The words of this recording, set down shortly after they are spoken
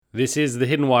This is the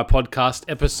Hidden Why podcast,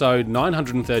 episode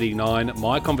 939,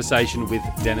 my conversation with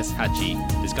Denis Hatchie,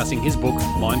 discussing his book,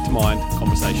 Mind to Mind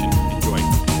Conversation. Enjoy.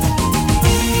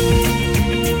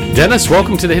 Denis,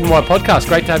 welcome to the Hidden Why podcast.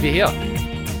 Great to have you here.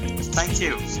 Thank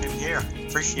you. Same here.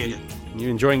 Appreciate it. You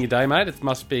enjoying your day, mate? It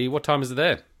must be, what time is it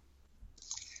there?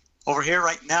 Over here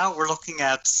right now, we're looking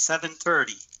at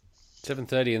 7:30.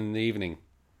 7:30 in the evening.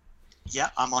 Yeah,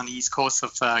 I'm on the east coast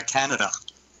of Canada.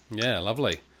 Yeah,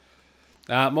 lovely.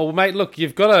 Well, mate, look,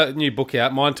 you've got a new book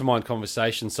out, Mind to Mind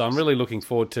Conversation, so I'm really looking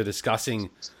forward to discussing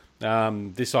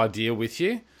this idea with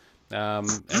you.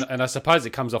 And I suppose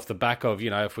it comes off the back of,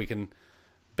 if we can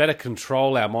better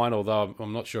control our mind, although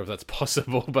I'm not sure if that's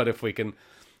possible, but if we can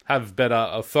have better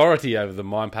authority over the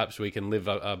mind, perhaps we can live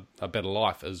a better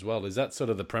life as well. Is that sort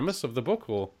of the premise of the book?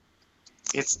 Or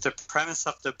It's the premise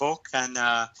of the book, and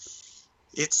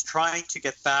it's trying to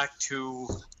get back to,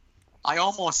 I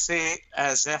almost say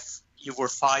as if you were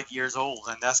 5 years old,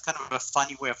 and that's kind of a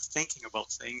funny way of thinking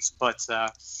about things. But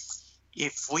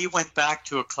if we went back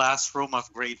to a classroom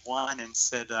of grade 1 and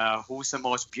said, who's the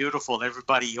most beautiful,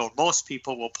 everybody or most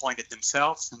people will point at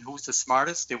themselves, and who's the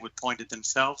smartest, they would point at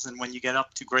themselves. And when you get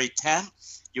up to grade 10,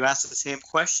 you ask the same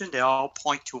question, they all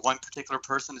point to one particular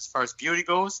person as far as beauty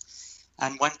goes,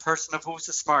 and one person of who's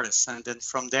the smartest. And then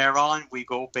from there on, we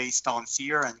go based on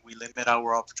fear, and we limit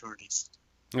our opportunities.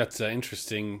 that's an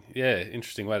interesting way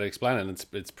to explain it. And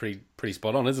it's pretty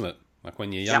spot on, isn't it? Like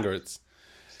when you're younger, it's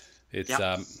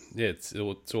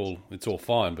all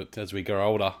fine. But as we grow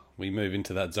older, we move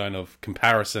into that zone of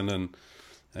comparison and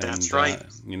That's right.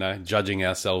 Judging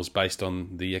ourselves based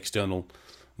on the external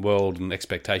world and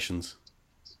expectations.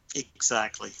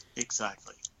 Exactly.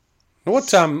 What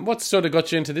sort of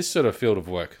got you into this sort of field of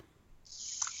work?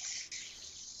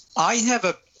 I have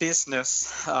a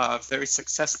business, very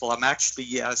successful. I'm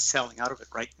actually selling out of it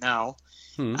right now.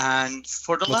 And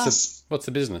for the what's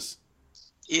the business?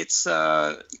 It's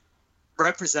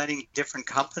representing different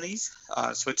companies.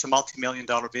 So it's a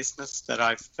multi-million-dollar business that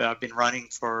I've been running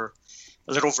for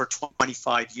a little over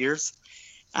 25 years.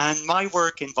 And my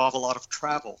work involved a lot of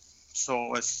travel.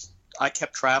 So as I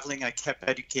kept traveling, I kept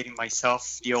educating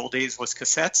myself. The old days was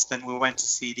cassettes, then we went to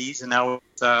CDs, and now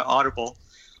it's Audible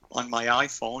on my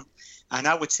iPhone. And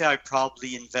I would say I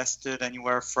probably invested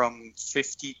anywhere from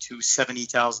 $50,000 to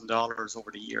 $70,000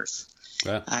 over the years.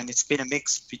 Yeah. And it's been a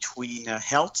mix between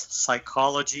health,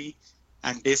 psychology,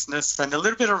 and business, and a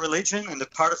little bit of religion. And the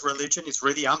part of religion is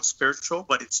really, I'm spiritual,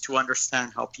 but it's to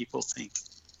understand how people think.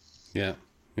 Yeah.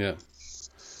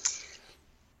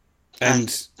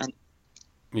 And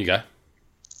you go.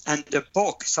 And the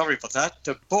book, sorry about that,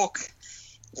 the book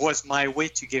was my way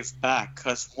to give back,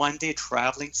 because one day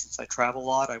traveling, since I travel a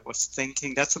lot, I was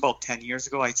thinking, that's about 10 years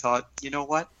ago, I thought, you know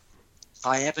what,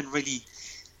 I haven't really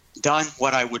done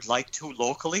what I would like to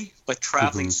locally, but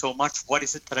traveling so much, what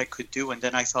is it that I could do? And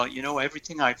then I thought,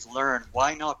 everything I've learned,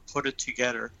 why not put it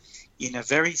together in a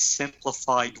very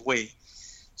simplified way?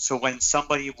 So when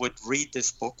somebody would read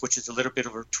this book, which is a little bit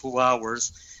over 2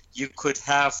 hours, you could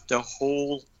have the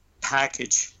whole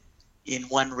package in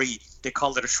one read. They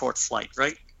call it a short flight,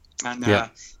 right? And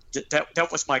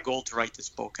that was my goal to write this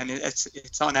book. And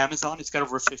it's on Amazon. It's got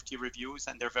over 50 reviews,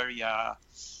 and they're very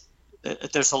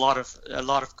there's a lot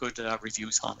of good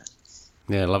reviews on it.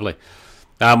 Yeah, lovely.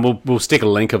 We'll stick a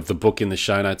link of the book in the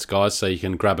show notes, guys, so you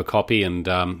can grab a copy and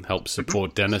help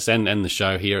support Denis and the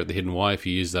show here at the Hidden Why if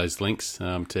you use those links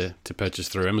to purchase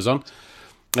through Amazon.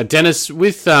 Denis,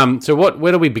 with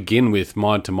where do we begin with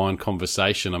mind to mind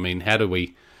conversation? I mean, how do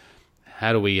we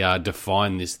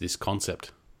define this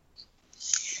concept?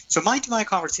 So Mind to Mind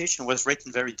Conversation was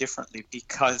written very differently,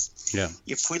 because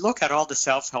if we look at all the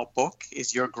self-help book,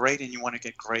 is you're great and you want to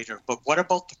get greater. But what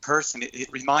about the person? It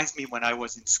reminds me when I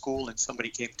was in school and somebody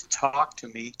came to talk to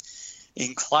me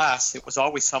in class, it was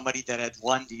always somebody that had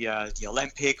won the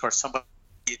Olympic, or somebody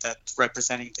that's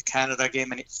representing the Canada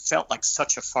game, and it felt like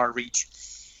such a far reach.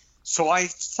 So I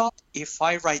thought, if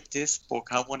I write this book,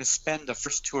 I want to spend the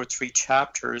first 2 or 3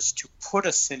 chapters to put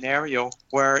a scenario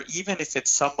where, even if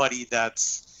it's somebody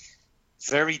that's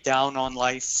very down on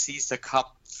life, sees the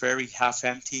cup very half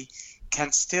empty,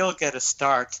 can still get a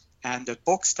start. And the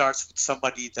book starts with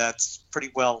somebody that's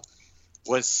pretty well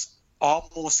was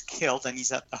almost killed, and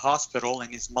he's at the hospital,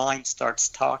 and his mind starts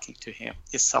talking to him,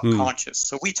 his subconscious.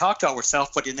 So we talk to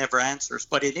ourselves, but it never answers.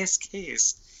 But in this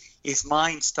case, his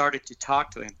mind started to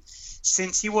talk to him.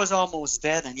 Since he was almost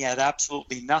dead and he had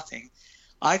absolutely nothing,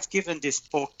 I've given this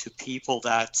book to people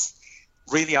that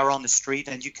really are on the street,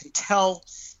 and you can tell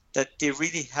that they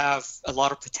really have a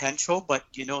lot of potential, but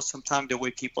sometimes the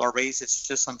way people are raised, it's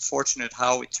just unfortunate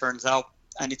how it turns out,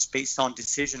 and it's based on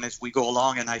decision as we go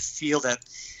along. And I feel that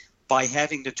by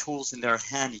having the tools in their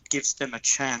hand, it gives them a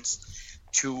chance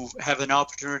to have an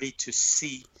opportunity to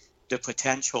see the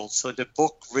potential. So the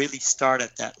book really starts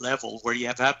at that level where you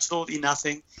have absolutely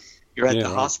nothing. You're at the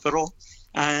hospital,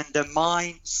 and the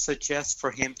mind suggests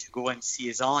for him to go and see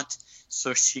his aunt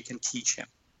so she can teach him.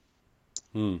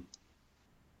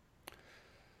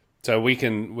 So we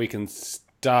can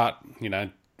start,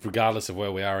 regardless of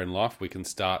where we are in life, we can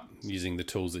start using the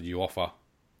tools that you offer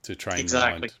to train the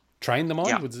mind. Train the mind?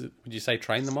 Yeah. Would you say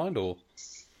train the mind, or?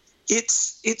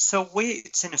 It's a way.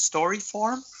 It's in a story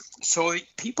form, so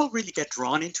people really get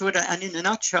drawn into it. And in a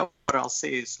nutshell, what I'll say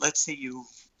is, let's say you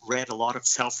read a lot of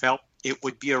self-help. It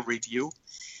would be a review.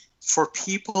 For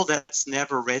people that's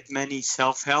never read many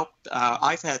self-help,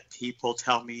 I've had people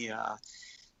tell me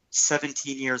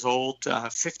 17 years old,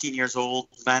 15 years old,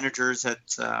 managers at,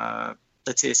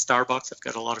 let's say, Starbucks. I've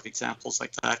got a lot of examples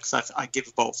like that because I give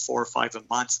about 4 or 5 a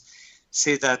month.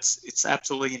 Say that it's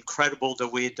absolutely incredible the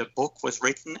way the book was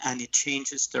written, and it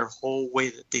changes their whole way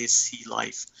that they see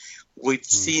life. We've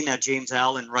seen James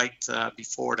Allen write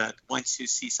before that once you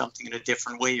see something in a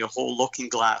different way, your whole looking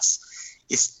glass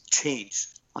is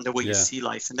changed on the way you see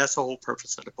life, and that's the whole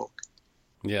purpose of the book.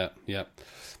 Yeah.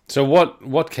 So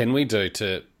what can we do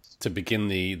to begin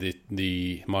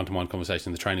the mind-to-mind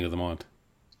conversation, the training of the mind?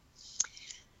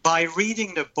 By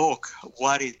reading the book,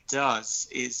 what it does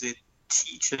is it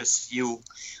teaches you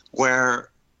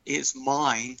where his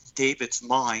mind, David's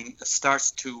mind,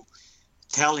 starts to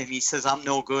tell him, he says, I'm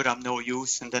no good, I'm no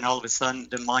use. And then all of a sudden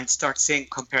the mind starts saying,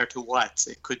 compared to what?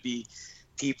 It could be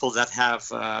people that have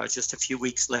just a few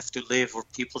weeks left to live, or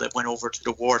people that went over to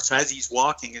the war. So as he's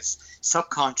walking, his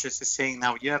subconscious is saying,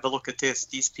 now you have a look at this.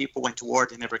 These people went to war,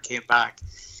 they never came back.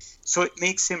 So it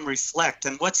makes him reflect.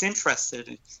 And what's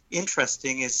interesting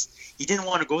is he didn't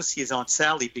want to go see his Aunt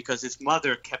Sally because his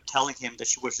mother kept telling him that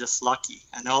she was just lucky.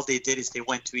 And all they did is they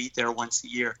went to eat there once a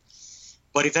year.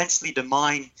 But eventually the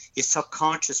mind, his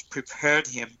subconscious, prepared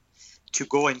him to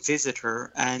go and visit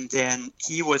her. And then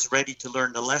he was ready to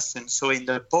learn the lesson. So in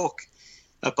the book,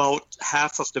 about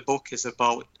half of the book is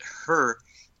about her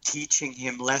teaching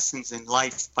him lessons in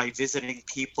life by visiting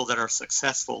people that are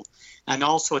successful, and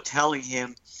also telling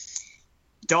him,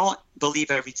 don't believe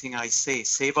everything I say.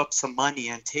 Save up some money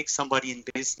and take somebody in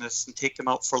business and take them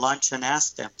out for lunch and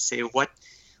ask them, say,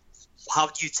 how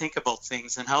do you think about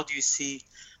things? And how do you see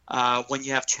when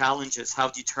you have challenges, how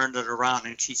do you turn it around?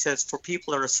 And she says, for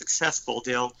people that are successful,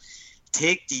 they'll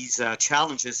take these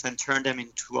challenges and turn them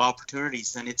into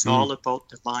opportunities. And it's all about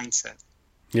the mindset.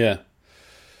 Yeah.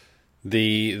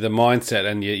 The mindset,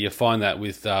 and you find that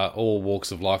with all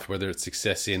walks of life, whether it's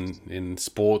success in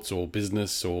sports or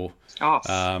business or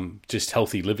just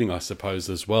healthy living, I suppose,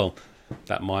 as well.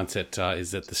 That mindset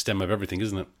is at the stem of everything,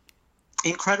 isn't it?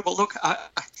 Incredible. Look,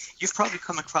 you've probably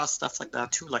come across stuff like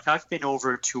that too. Like, I've been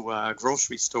over to a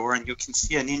grocery store, and you can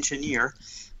see an engineer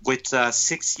with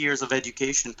 6 years of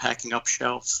education packing up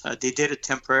shelves. They did it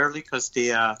temporarily because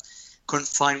they couldn't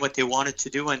find what they wanted to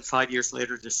do, and 5 years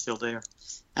later, they're still there.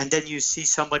 And then you see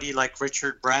somebody like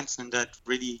Richard Branson that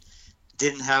really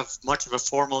didn't have much of a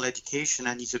formal education,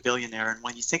 and he's a billionaire. And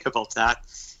when you think about that,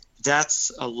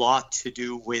 that's a lot to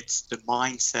do with the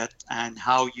mindset and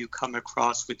how you come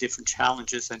across with different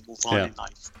challenges and move on in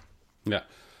life. Yeah.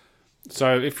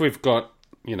 So if we've got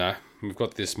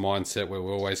this mindset where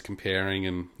we're always comparing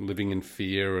and living in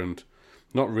fear and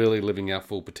not really living our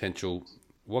full potential,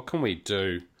 what can we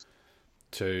do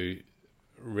to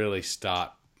really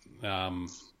start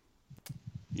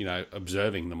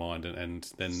observing the mind and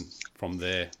then from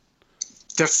there?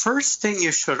 The first thing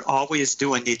you should always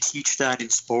do, and they teach that in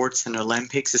sports and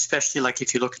Olympics, especially like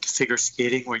if you look at figure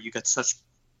skating where you get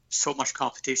so much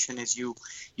competition, is you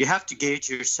have to gauge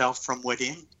yourself from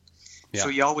within. Yeah. So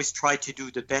you always try to do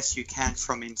the best you can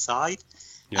from inside.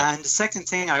 Yeah. And the second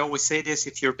thing I always say this,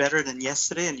 if you're better than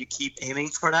yesterday and you keep aiming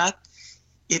for that,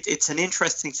 it's an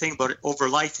interesting thing about over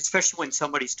life, especially when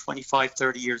somebody's 25,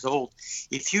 30 years old.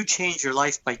 If you change your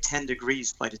life by 10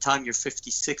 degrees, by the time you're 50,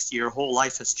 60, your whole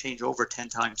life has changed over 10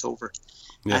 times over.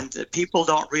 Yeah. And people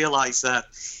don't realize that.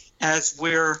 As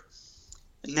we're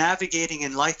navigating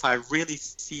in life, I really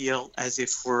feel as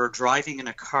if we're driving in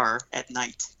a car at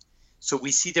night. So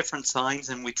we see different signs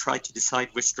and we try to decide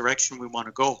which direction we want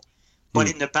to go.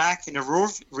 But in the back, in a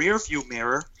rear view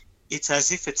mirror, it's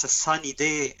as if it's a sunny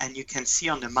day and you can see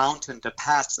on the mountain the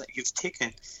paths that you've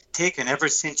taken ever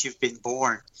since you've been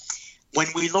born. When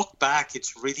we look back,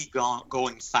 it's really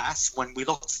going fast. When we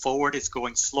look forward, it's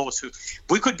going slow. So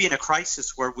we could be in a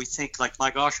crisis where we think like,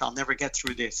 my gosh, I'll never get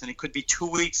through this. And it could be 2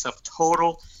 weeks of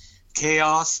total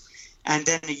chaos. And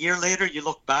then a year later, you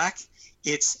look back,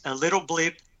 it's a little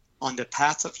blip on the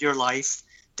path of your life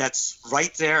that's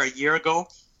right there a year ago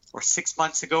or 6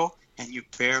 months ago, and you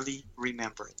barely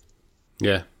remember it.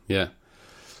 Yeah, yeah.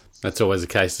 That's always the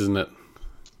case, isn't it?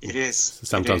 It is.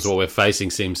 Sometimes what we're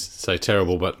facing seems so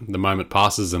terrible, but the moment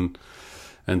passes and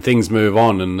things move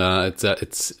on, and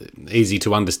it's easy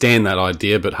to understand that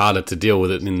idea, but harder to deal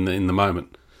with it in the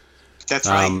moment. That's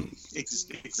right.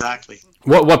 Exactly.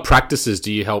 What practices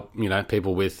do you help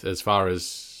people with as far as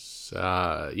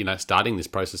starting this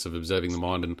process of observing the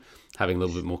mind and having a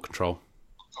little bit more control?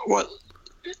 Well,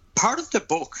 part of the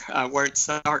book where it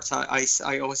starts,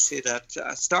 I always say that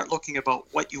start looking about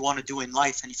what you want to do in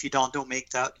life, and if you don't make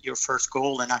that your first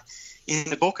goal. And in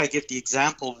the book, I give the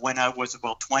example when I was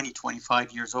about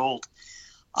 25 years old.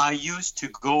 I used to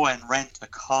go and rent a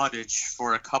cottage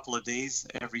for a couple of days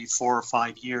every 4 or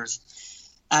 5 years.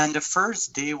 And the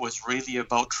first day was really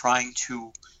about trying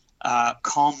to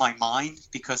calm my mind,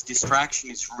 because distraction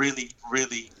is really,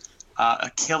 really a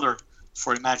killer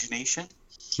for imagination.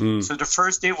 So the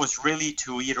first day was really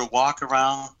to either walk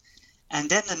around, and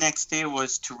then the next day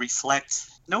was to reflect.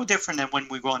 No different than when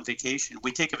we go on vacation.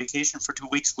 We take a vacation for 2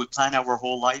 weeks, we plan our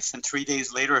whole life, and 3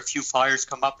 days later a few fires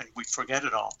come up and we forget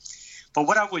it all. But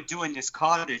what I would do in this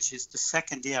cottage is the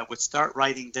second day I would start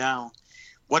writing down,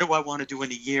 what do I want to do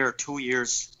in a year, 2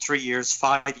 years, 3 years,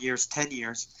 5 years, 10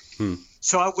 years?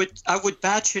 So I would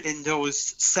batch it in those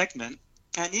segments.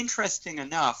 And interesting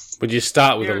enough, would you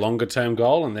start with a longer term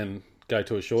goal and then go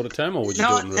to a shorter term, or would you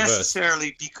do it in reverse? Not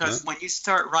necessarily, because when you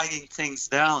start writing things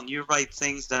down, you write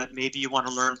things that maybe you want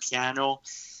to learn piano.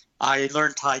 I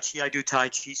learned Tai Chi. I do Tai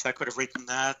Chi, so I could have written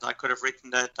that. I could have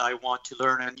written that I want to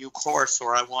learn a new course,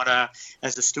 or I want to,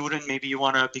 as a student, maybe you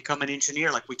want to become an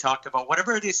engineer, like we talked about.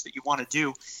 Whatever it is that you want to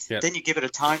do, then you give it a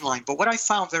timeline. But what I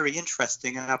found very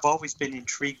interesting, and I've always been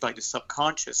intrigued by the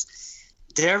subconscious,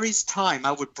 there is time.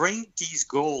 I would bring these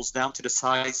goals down to the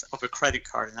size of a credit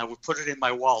card, and I would put it in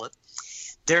my wallet.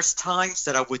 There's times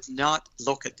that I would not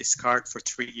look at this card for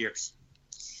 3 years.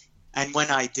 And when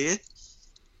I did,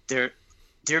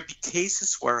 there'd be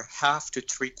cases where half to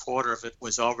 3/4 of it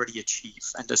was already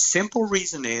achieved. And the simple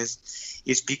reason is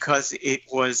because it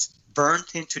was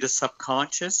burnt into the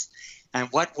subconscious. And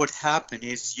what would happen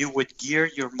is you would gear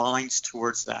your minds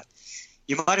towards that.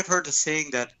 You might have heard the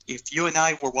saying that if you and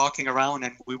I were walking around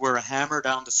and we were a hammer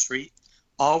down the street,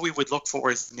 all we would look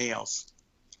for is nails.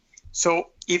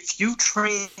 So if you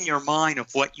train your mind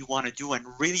of what you want to do and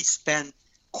really spend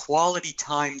quality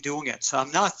time doing it. So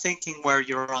I'm not thinking where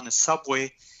you're on the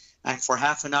subway and for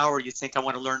half an hour you think I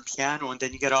want to learn piano, and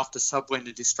then you get off the subway and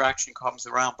the distraction comes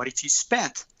around. But if you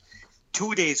spent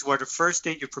 2 days where the first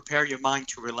day you prepare your mind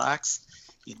to relax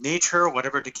in nature,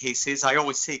 whatever the case is, I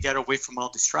always say get away from all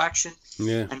distraction.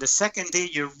 Yeah. And the second day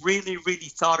you really, really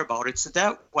thought about it. So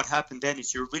that what happened then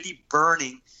is you're really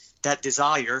burning that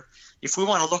desire. If we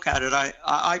want to look at it,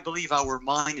 I believe our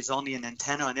mind is only an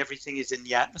antenna and everything is in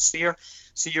the atmosphere.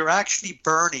 So you're actually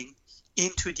burning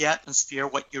into the atmosphere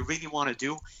what you really want to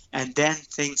do, and then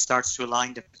things starts to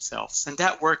align themselves. And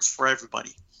that works for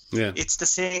everybody. Yeah. It's the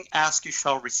saying, ask you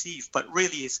shall receive, but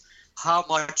really is how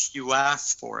much you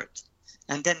ask for it.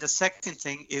 And then the second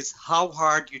thing is how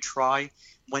hard you try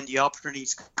when the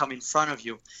opportunities come in front of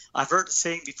you. I've heard the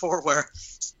saying before where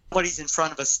somebody's in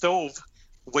front of a stove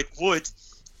with wood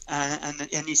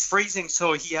and he's freezing,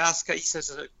 so he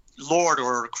says, Lord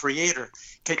or Creator,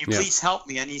 can you please help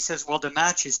me? And he says, well, the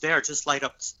match is there, just light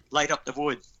up the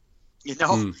wood.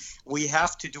 We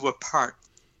have to do a part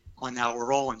on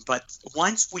our own, but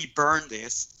once we burn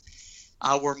this,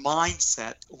 our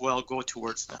mindset will go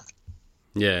towards that.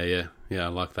 Yeah, I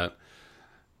like that.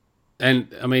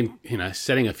 And I mean,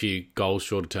 setting a few goals,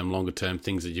 shorter term, longer term,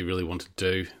 things that you really want to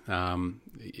do,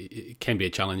 it can be a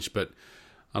challenge. But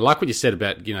I like what you said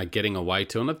about getting away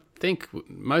to, and I think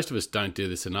most of us don't do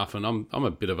this enough. And I'm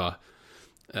a bit of a,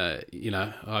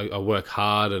 I work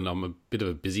hard, and I'm a bit of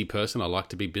a busy person. I like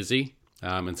to be busy,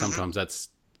 and sometimes that's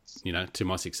to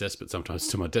my success, but sometimes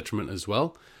to my detriment as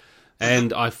well.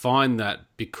 And I find that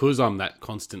because I'm that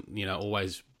constant,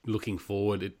 always looking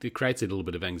forward, it creates a little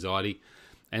bit of anxiety.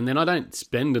 And then I don't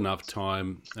spend enough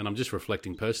time, and I'm just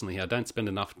reflecting personally, I don't spend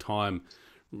enough time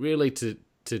really to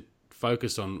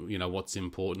focus on, what's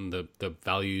important, the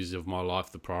values of my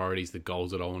life, the priorities, the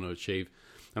goals that I want to achieve.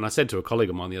 And I said to a colleague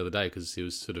of mine the other day, because he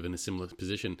was sort of in a similar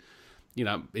position,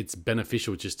 it's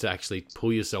beneficial just to actually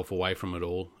pull yourself away from it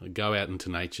all, go out into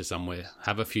nature somewhere,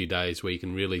 have a few days where you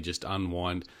can really just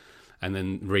unwind and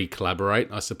then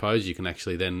re-collaborate. I suppose you can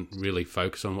actually then really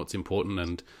focus on what's important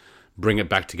and bring it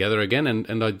back together again.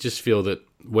 And I just feel that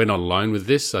we're not alone with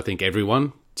this. I think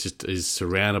everyone just is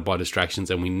surrounded by distractions,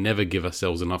 and we never give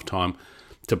ourselves enough time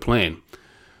to plan.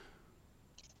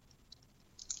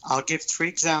 I'll give 3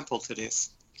 examples to this.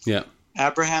 Yeah.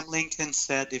 Abraham Lincoln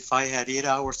said, if I had 8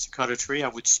 hours to cut a tree, I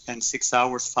would spend 6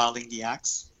 hours filing the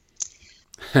axe.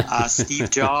 Steve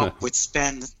Jobs would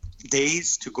spend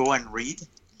days to go and read.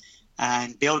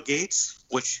 And Bill Gates,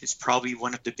 which is probably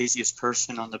one of the busiest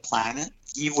person on the planet,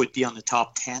 he would be on the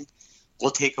top 10.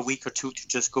 We'll take a week or 2 to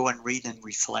just go and read and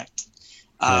reflect.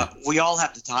 We all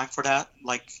have the time for that.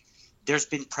 Like, there's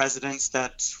been presidents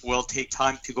that will take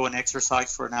time to go and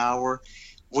exercise for an hour.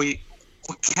 We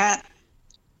can't.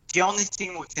 The only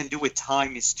thing we can do with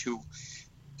time is to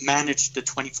manage the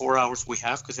 24 hours we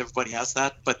have, because everybody has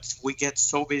that. But we get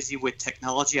so busy with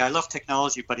technology. I love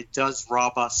technology, but it does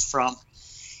rob us from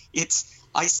it's.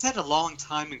 I said a long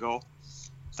time ago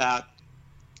that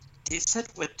they said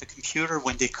with the computer,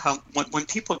 when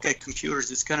people get computers,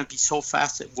 it's going to be so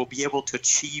fast that we'll be able to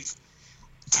achieve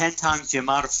 10 times the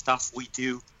amount of stuff we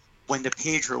do when the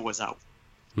pager was out.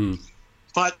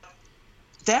 But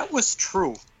that was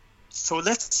true. So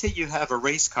let's say you have a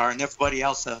race car and everybody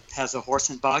else has a horse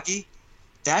and buggy.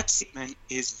 That statement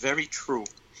is very true.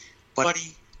 But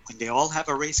when they all have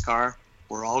a race car,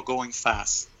 we're all going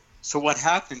fast. So what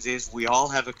happens is we all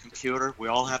have a computer. We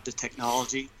all have the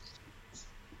technology.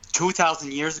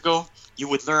 2,000 years ago, you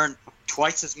would learn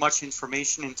twice as much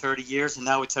information in 30 years, and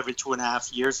now it's every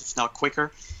 2.5 years, if not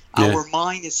quicker. Yeah. Our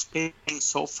mind is spinning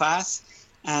so fast,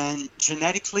 and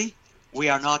genetically, we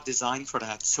are not designed for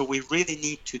that. So we really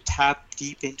need to tap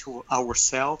deep into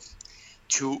ourselves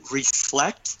to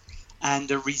reflect, and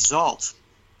the result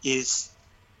is,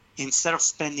 instead of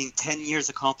spending 10 years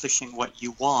accomplishing what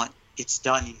you want, it's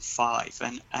done in 5.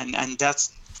 And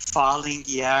that's filing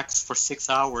the axe for 6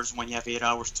 hours when you have 8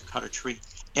 hours to cut a tree.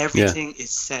 Everything is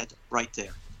said right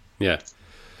there. Yeah.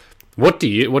 What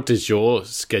does your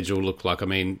schedule look like? I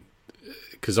mean,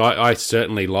 because I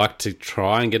certainly like to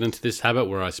try and get into this habit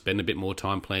where I spend a bit more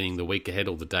time planning the week ahead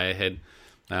or the day ahead,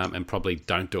 and probably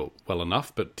don't do it well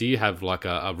enough. But do you have like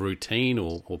a routine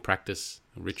or practice,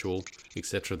 ritual,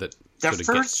 etc. that sort of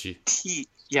gets you?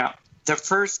 The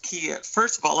first key,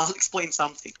 first of all, I'll explain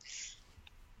something.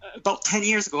 About 10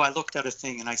 years ago, I looked at a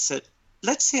thing and I said,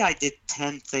 let's say I did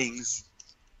 10 things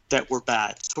that were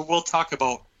bad. So we'll talk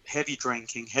about heavy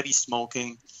drinking, heavy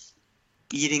smoking,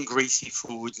 eating greasy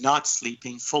food, not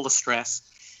sleeping, full of stress.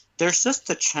 There's just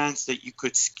a chance that you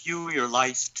could skew your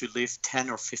life to live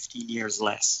 10 or 15 years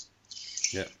less.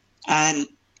 Yeah. And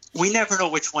we never know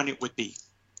which one it would be.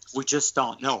 We just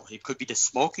don't know. It could be the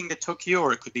smoking that took you,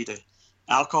 or it could be the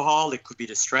alcohol, it could be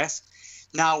the stress.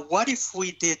 Now, what if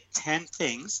we did 10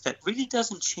 things that really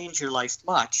doesn't change your life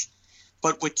much,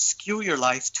 but would skew your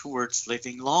life towards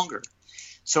living longer?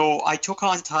 So I took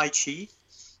on Tai Chi.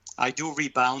 I do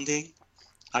rebounding.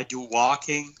 I do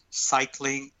walking,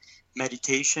 cycling,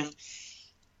 meditation.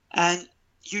 And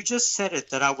you just said it,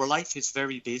 that our life is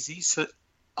very busy. So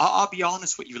I'll be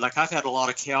honest with you. Like, I've had a lot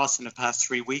of chaos in the past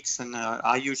 3 weeks, and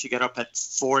I usually get up at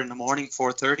 4 in the morning,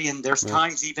 4:30, and there's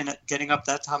times even at getting up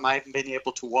that time I haven't been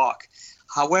able to walk.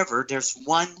 However, there's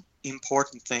one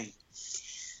important thing.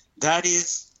 That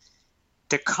is,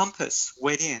 the compass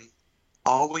within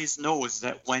always knows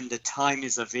that when the time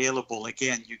is available,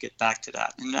 again, you get back to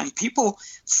that. And people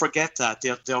forget that.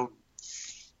 They'll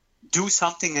do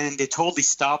something and then they totally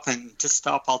stop and just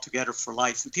stop altogether for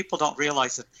life. And people don't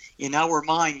realize that in our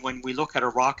mind, when we look at a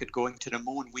rocket going to the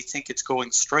moon, we think it's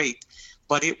going straight,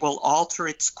 but it will alter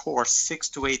its course 6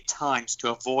 to 8 times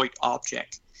to avoid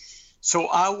object. So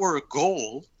our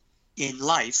goal in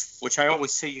life, which I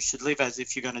always say you should live as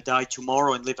if you're going to die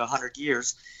tomorrow and live 100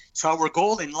 years. So our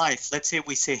goal in life, let's say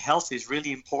we say health is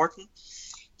really important.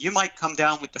 You might come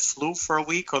down with the flu for a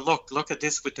week, or look at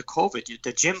this with the COVID.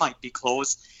 The gym might be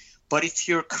closed. But if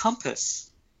your compass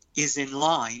is in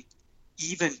line,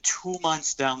 even 2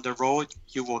 months down the road,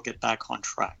 you will get back on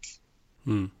track.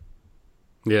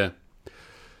 Yeah.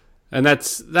 And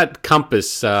that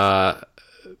compass, I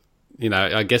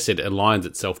guess it aligns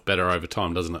itself better over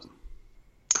time, doesn't it?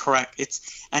 Correct.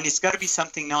 It's got to be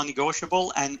something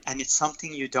non-negotiable, and it's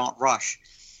something you don't rush.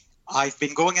 I've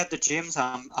been going at the gyms.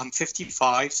 I'm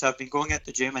 55, so I've been going at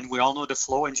the gym, and we all know the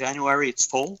flow. In January, it's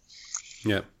full.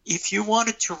 Yeah. If you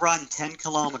wanted to run 10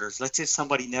 kilometers, let's say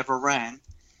somebody never ran,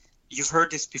 you've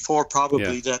heard this before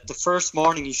probably, that the first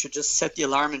morning you should just set the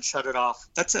alarm and shut it off.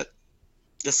 That's it.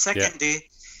 The second day,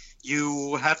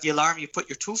 you have the alarm, you put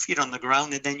your 2 feet on the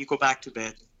ground, and then you go back to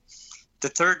bed. The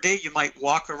third day, you might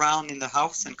walk around in the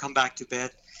house and come back to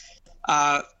bed.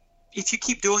 If you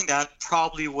keep doing that,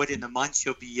 probably within a month,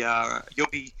 you'll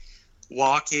be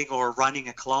walking or running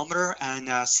a kilometer,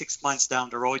 and 6 months down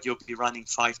the road, you'll be running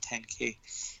 5-10K.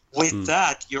 With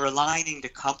that, you're aligning the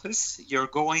compass. You're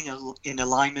going in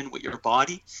alignment with your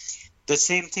body. the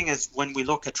same thing as when we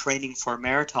look at training for a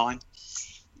marathon.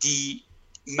 The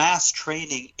mass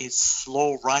training is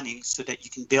slow running so that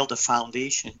you can build a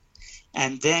foundation,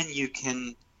 and then you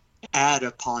can add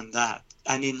upon that.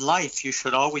 And in life, you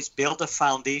should always build a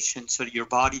foundation so that your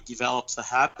body develops a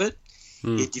habit,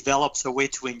 it develops a way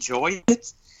to enjoy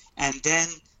it, and then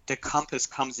the compass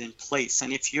comes in place.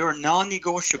 And if you're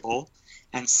non-negotiable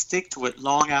and stick to it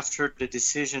long after the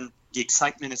decision, the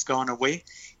excitement has gone away,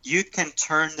 you can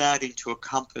turn that into a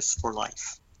compass for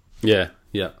life. Yeah,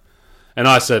 yeah. And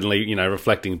I certainly, you know,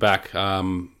 reflecting back, I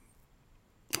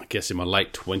guess in my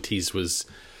late 20s was,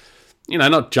 you know,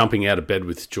 not jumping out of bed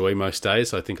with joy most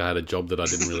days. I think I had a job that I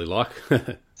didn't really like,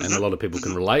 and a lot of people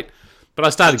can relate. But I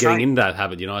started getting into that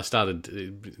habit, you know. I started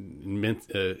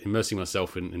immersing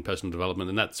myself in personal development,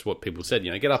 and that's what people said,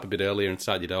 you know, get up a bit earlier and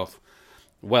start your day off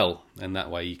well, and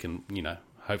that way you can, you know,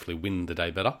 hopefully win the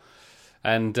day better.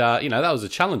 And, you know, that was a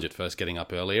challenge at first, getting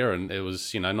up earlier, and it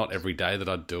was, you know, not every day that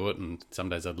I'd do it, and some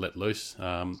days I'd let loose.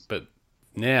 But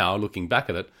now, looking back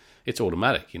at it, it's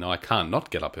automatic. You know, I can't not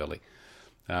get up early.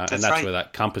 And that's right. Where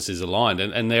that compass is aligned.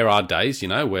 And there are days, you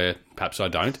know, where perhaps I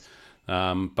don't.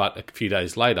 But a few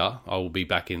days later, I will be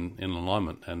back in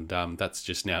alignment, and that's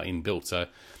just now inbuilt. So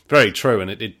very true, and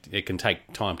it can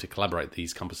take time to collaborate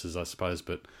these compasses, I suppose,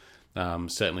 but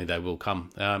certainly they will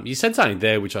come. You said something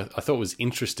there which I thought was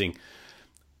interesting,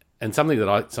 and something that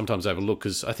I sometimes overlook,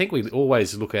 because I think we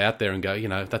always look out there and go, you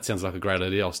know, that sounds like a great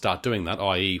idea, I'll start doing that,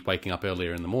 i.e. waking up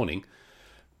earlier in the morning.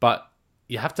 But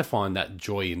you have to find that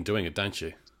joy in doing it, don't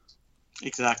you?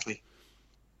 Exactly.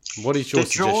 What is your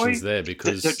suggestions there?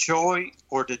 Because the joy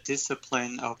or the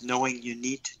discipline of knowing you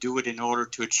need to do it in order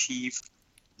to achieve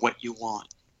what you want.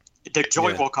 The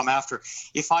joy will come after.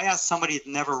 If I ask somebody that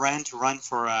never ran to run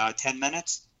for 10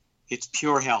 minutes, it's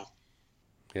pure hell.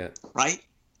 Yeah. Right?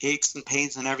 Aches and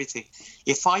pains and everything.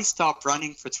 If I stop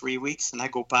running for 3 weeks and I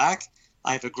go back,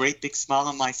 I have a great big smile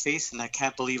on my face, and I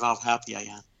can't believe how happy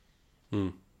I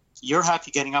am. You're happy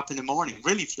getting up in the morning.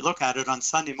 Really, if you look at it, on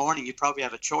Sunday morning, you probably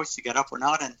have a choice to get up or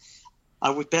not, and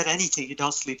I would bet anything you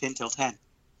don't sleep in till 10.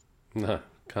 No,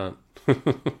 can't.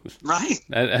 Right.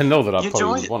 And know that I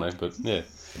probably would want to, but yeah.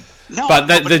 No, but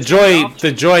the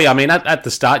joy, I mean, at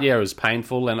the start, yeah, it was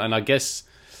painful, and I guess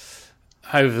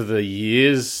over the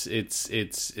years,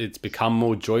 it's become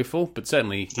more joyful, but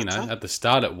certainly, you know, at the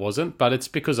start it wasn't, but it's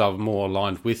because I'm more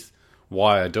aligned with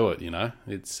why I do it, you know.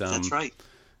 It's that's right.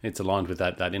 It's aligned with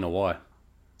that inner why.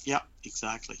 Yeah,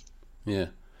 exactly. Yeah.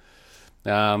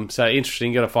 So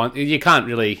interesting. You got to find. You can't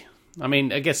really. I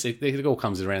mean, I guess it all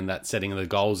comes around that setting of the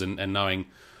goals and knowing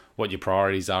what your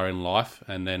priorities are in life,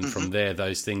 and then from there,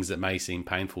 those things that may seem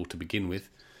painful to begin with,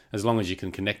 as long as you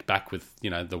can connect back with, you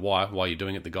know, the why you're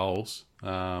doing it, the goals,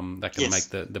 that can make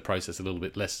the process a little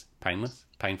bit less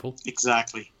painful.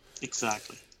 Exactly.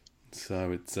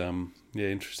 So it's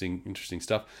interesting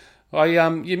stuff.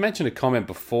 You mentioned a comment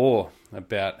before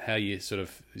about how you sort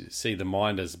of see the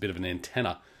mind as a bit of an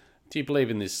antenna. Do you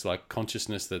believe in this like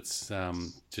consciousness that's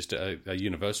just a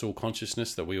universal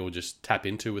consciousness that we all just tap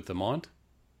into with the mind?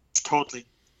 Totally.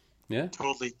 Yeah?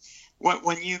 Totally.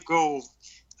 When you go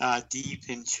deep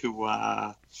into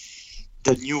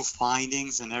the new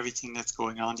findings and everything that's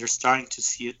going on, you're starting to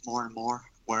see it more and more,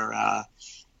 where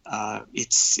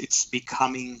it's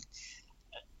becoming...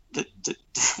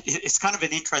 it's kind of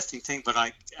an interesting thing, but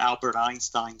like Albert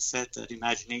Einstein said that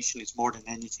imagination is more than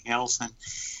anything else, and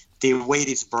they weighed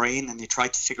his brain and they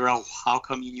tried to figure out how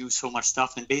come he knew so much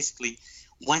stuff, and basically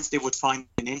once they would find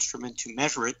an instrument to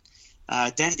measure it,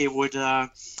 then they would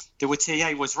say, yeah,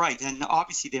 he was right. And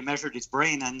obviously they measured his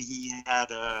brain and he had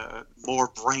more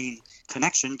brain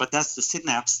connection, but that's the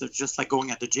synapse. They're just like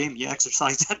going at the gym. You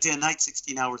exercise that day and night,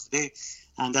 16 hours a day,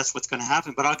 and that's what's going to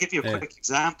happen. But I'll give you a quick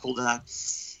example that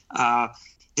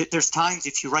there's times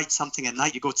if you write something at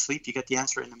night, you go to sleep, you get the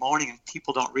answer in the morning, and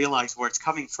people don't realize where it's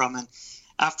coming from. And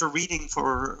after reading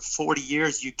for 40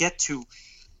 years, you get to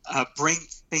bring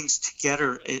things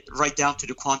together right down to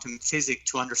the quantum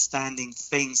physics, to understanding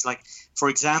things like, for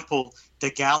example,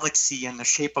 the galaxy and the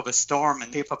shape of a storm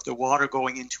and the shape of the water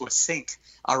going into a sink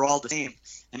are all the same,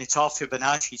 and it's all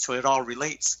Fibonacci, so it all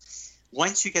relates.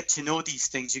 Once you get to know these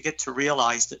things, you get to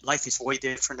realize that life is way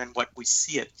different than what we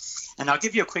see it. And I'll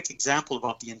give you a quick example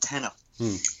about the antenna.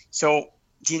 So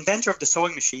the inventor of the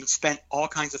sewing machine spent all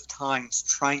kinds of times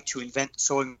trying to invent the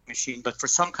sewing machine, but for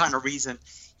some kind of reason,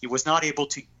 he was not able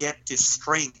to get this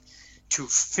string to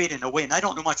fit in a way. And I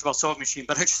don't know much about sewing machine,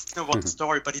 but I just know about the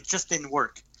story, but it just didn't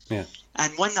work. Yeah.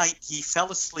 And one night he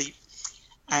fell asleep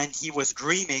and he was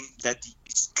dreaming that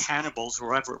these cannibals,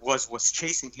 whoever it was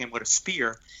chasing him with a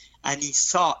spear. And he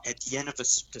saw at the end of the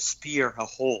spear a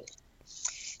hole.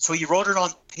 So he wrote it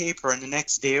on paper, and the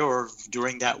next day or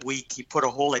during that week, he put a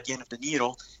hole at the end of the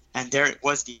needle, and there it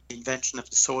was, the invention of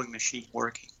the sewing machine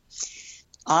working.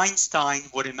 Einstein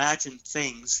would imagine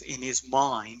things in his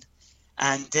mind,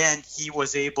 and then he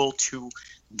was able to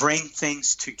bring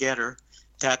things together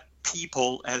that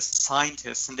people as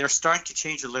scientists, and they're starting to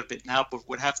change a little bit now, but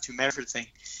would have to measure things.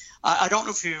 I don't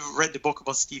know if you read the book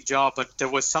about Steve Jobs, but there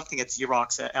was something at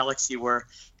Xerox, Alexi, where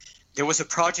there was a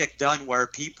project done where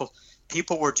people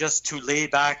were just to lay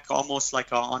back almost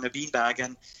like on a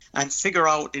beanbag and figure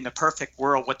out in a perfect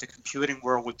world what the computing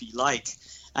world would be like.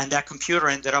 And that computer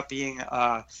ended up being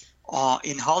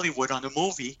in Hollywood on a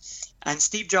movie. And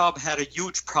Steve Jobs had a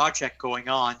huge project going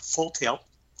on, full tilt.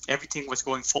 Everything was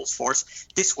going full force.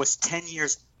 This was 10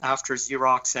 years after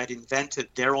Xerox had invented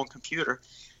their own computer.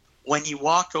 When he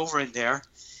walked over in there,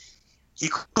 he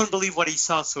couldn't believe what he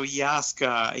saw, so he asked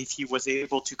if he was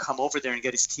able to come over there and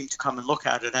get his team to come and look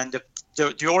at it. And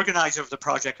the organizer of the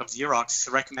project of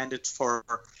Xerox recommended for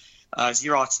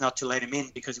Xerox not to let him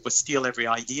in because it would steal every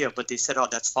idea, but they said, oh,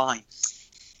 that's fine.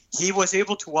 He was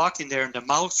able to walk in there, and the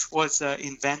mouse was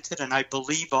invented, and I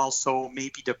believe also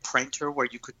maybe the printer where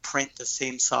you could print the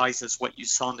same size as what you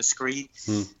saw on the screen.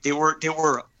 They were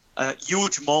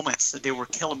huge moments. They were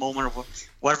killer moment or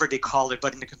whatever they call it,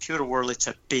 but in the computer world, it's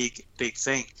a big, big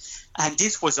thing. And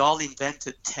this was all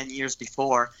invented 10 years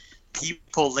before.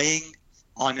 People laying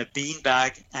on a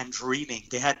beanbag and dreaming.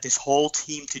 They had this whole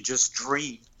team to just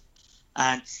dream.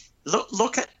 And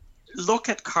look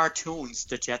at cartoons,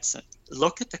 the Jetson.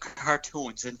 Look at the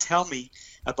cartoons and tell me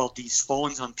about these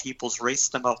phones on people's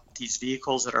wrists, about these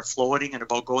vehicles that are floating, and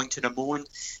about going to the moon.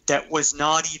 That was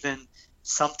not even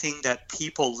something that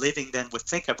people living then would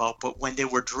think about. But when they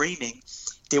were dreaming,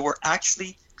 they were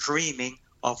actually dreaming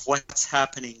of what's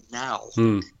happening now.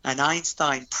 And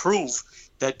Einstein proved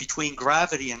that between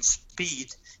gravity and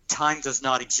speed, time does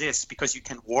not exist because you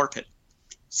can warp it.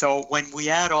 So when we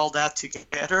add all that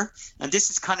together, and this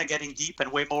is kind of getting deep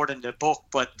and way more than the book,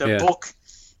 but the book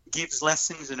gives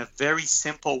lessons in a very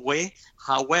simple way.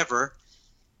 However,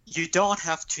 you don't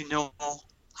have to know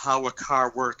how a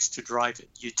car works to drive it.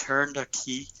 You turn the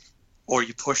key or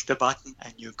you push the button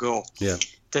and you go. Yeah.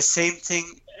 The same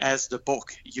thing as the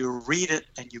book. You read it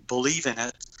and you believe in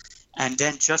it. And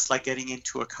then just like getting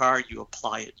into a car, you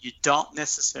apply it. You don't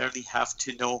necessarily have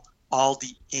to know all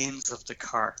the ins of the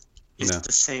car. It's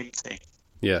the same thing.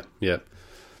 Yeah, yeah.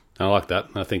 I like that.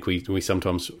 I think we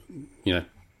sometimes,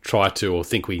 try to or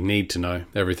think we need to know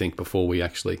everything before we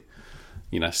actually,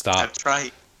 start. That's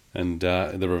right. And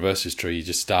the reverse is true. You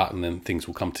just start and then things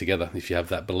will come together if you have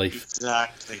that belief.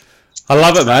 Exactly. I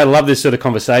love it, mate. I love this sort of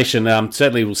conversation.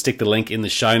 Certainly we'll stick the link in the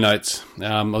show notes.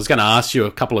 I was going to ask you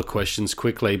a couple of questions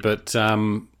quickly, but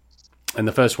and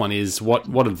the first one is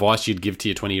what advice you'd give to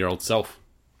your 20-year-old self?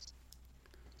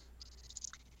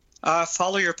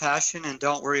 Follow your passion and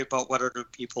don't worry about what other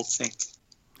people think.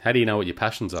 How do you know what your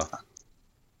passions are?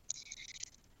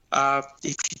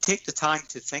 If you take the time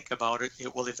to think about it,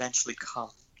 it will eventually come.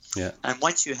 Yeah. And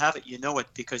once you have it, you know it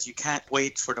because you can't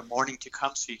wait for the morning to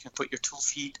come so you can put your 2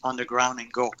 feet on the ground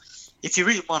and go. If you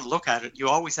really want to look at it, you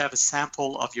always have a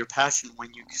sample of your passion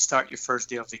when you start your first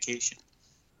day of vacation.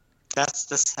 That's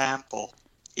the sample.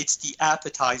 It's the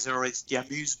appetizer, or it's the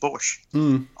amuse-bouche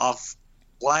of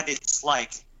what it's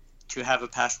like to have a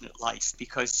passionate life,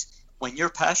 because when you're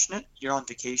passionate, you're on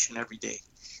vacation every day.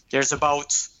 There's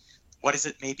about,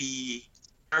 maybe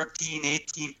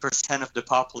 13-18% of the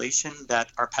population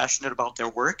that are passionate about their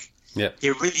work. Yeah.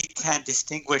 They really can't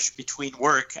distinguish between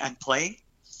work and playing,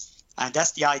 and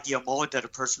that's the ideal mode that a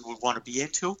person would want to be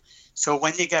into. So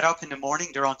when they get up in the morning,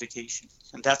 they're on vacation,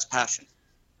 and that's passion.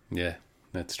 Yeah,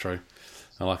 that's true.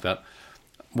 I like that.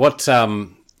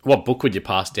 What book would you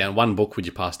pass down? One book would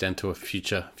you pass down to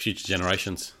future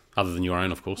generations, other than your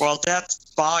own, of course? Well,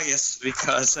 that's biased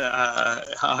because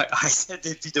I said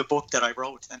it'd be the book that I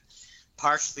wrote, and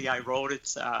partially I wrote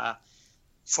it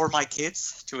for my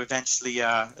kids to eventually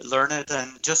learn it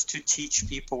and just to teach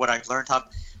people what I've learned.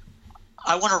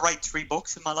 I want to write 3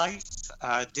 books in my life.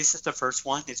 This is the first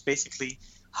one. It's basically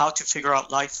how to figure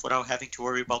out life without having to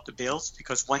worry about the bills,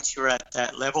 because once you're at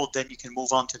that level, then you can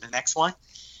move on to the next one.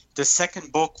 The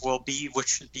second book which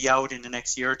should be out in the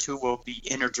next year or 2, will be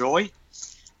Inner Joy,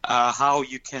 how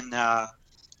you can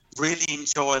really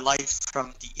enjoy life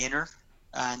from the inner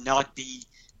and not be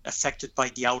affected by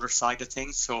the outer side of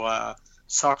things. So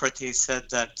Socrates said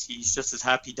that he's just as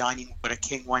happy dining with a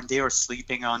king one day or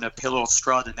sleeping on a pillow of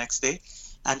straw the next day.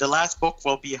 And the last book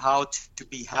will be how to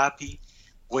be happy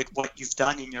with what you've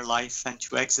done in your life and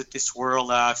to exit this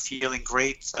world feeling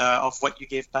great of what you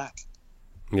gave back.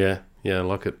 Yeah, I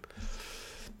like it.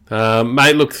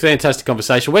 Mate, look, fantastic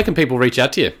conversation. Where can people reach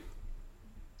out to you?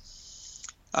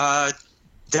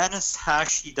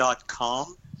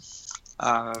 DennisHashy.com.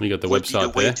 You got the website the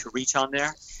way to reach on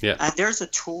there. Yeah. And there's a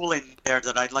tool in there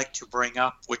that I'd like to bring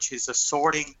up, which is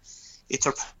it's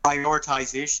a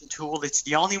prioritization tool. It's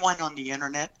the only one on the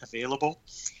internet available.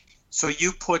 So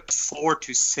you put 4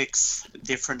 to 6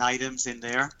 different items in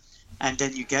there, and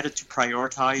then you get it to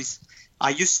prioritize. I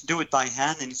used to do it by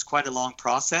hand, and it's quite a long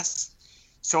process.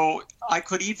 So I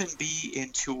could even be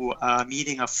into a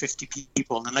meeting of 50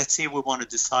 people, and let's say we want to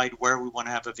decide where we want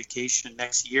to have a vacation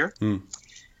next year.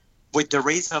 With the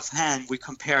raise of hand, we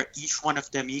compare each one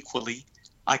of them equally.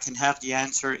 I can have the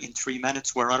answer in 3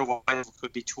 minutes, where otherwise it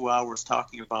could be 2 hours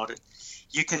talking about it.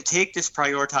 You can take this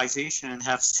prioritization and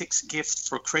have 6 gifts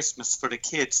for Christmas for the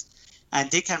kids, and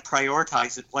they can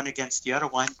prioritize it one against the other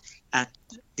one, and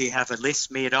they have a list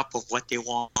made up of what they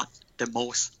want the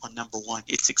most on number 1.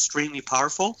 It's extremely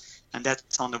powerful, and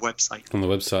that's on the website. On the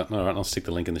website. All right, I'll stick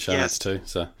the link in the show notes too.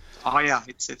 So. Oh yeah,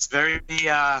 it's very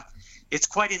it's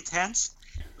quite intense,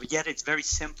 but yet it's very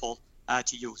simple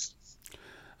to use.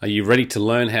 Are you ready to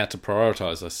learn how to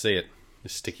prioritize? I see it.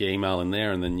 Just stick your email in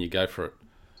there, and then you go for it.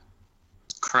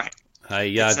 Correct.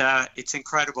 Hey, it's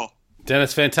incredible.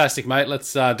 Dennis, fantastic, mate.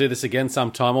 Let's do this again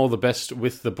sometime. All the best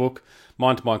with the book,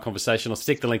 Mind to Mind Conversation. I'll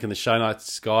stick the link in the show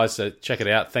notes, guys, so check it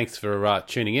out. Thanks for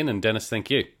tuning in, and Dennis, thank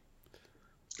you.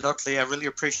 Luckily, I really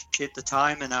appreciate the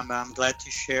time, and I'm glad to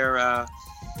share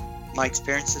my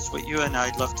experiences with you, and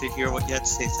I'd love to hear what you had to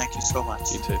say. Thank you so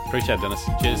much. You too. Appreciate it, Dennis.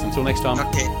 Cheers. Until next time.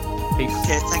 Okay. Peace.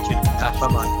 Okay, thank you.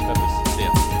 Bye-bye. Purpose. See ya.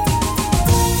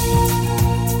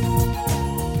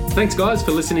 Thanks, guys,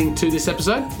 for listening to this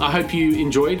episode. I hope you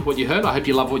enjoyed what you heard. I hope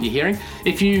you love what you're hearing.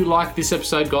 If you like this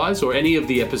episode, guys, or any of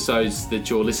the episodes that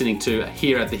you're listening to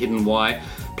here at The Hidden Why,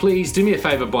 please do me a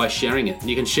favor by sharing it.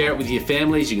 You can share it with your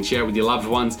families, you can share it with your loved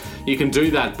ones. You can do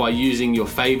that by using your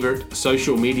favorite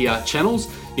social media channels,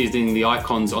 using the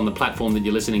icons on the platform that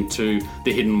you're listening to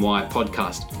The Hidden Why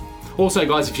podcast. Also,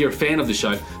 guys, if you're a fan of the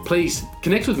show, please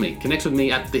connect with me. Connect with me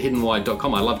at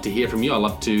thehiddenwhy.com. I love to hear from you. I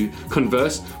love to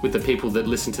converse with the people that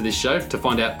listen to this show to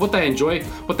find out what they enjoy,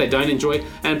 what they don't enjoy,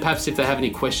 and perhaps if they have any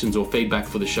questions or feedback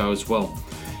for the show as well.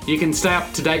 You can stay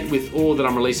up to date with all that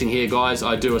I'm releasing here, guys.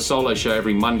 I do a solo show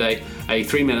every Monday, a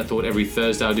 3-minute thought every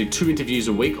Thursday. I do 2 interviews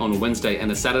a week on a Wednesday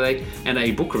and a Saturday, and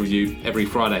a book review every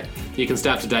Friday. You can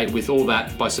stay up to date with all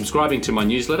that by subscribing to my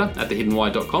newsletter at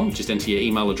thehiddenwhy.com. Just enter your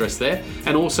email address there,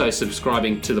 and also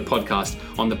subscribing to the podcast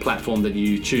on the platform that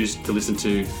you choose to listen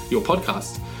to your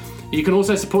podcasts. You can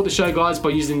also support the show, guys,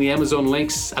 by using the Amazon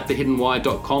links at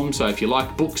thehiddenwhy.com. So if you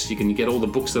like books, you can get all the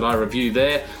books that I review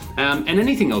there, and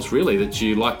anything else really that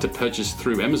you like to purchase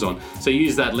through Amazon. So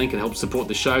use that link, it helps support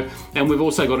the show. And we've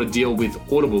also got a deal with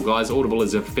Audible, guys. Audible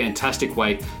is a fantastic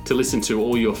way to listen to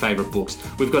all your favorite books.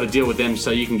 We've got a deal with them,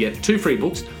 so you can get 2 free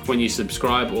books when you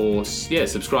subscribe, or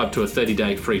subscribe to a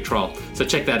 30-day free trial. So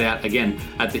check that out again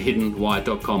at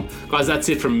thehiddenwhy.com. Guys, that's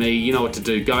it from me. You know what to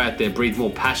do. Go out there, breathe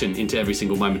more passion into every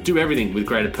single moment. Do everything with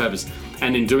greater purpose,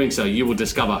 and in doing so you will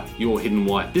discover your hidden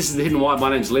why. This is The Hidden Why. My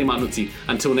name's Lee Martinuzzi.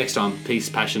 Until next time, peace,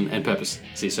 passion and purpose.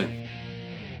 See you soon.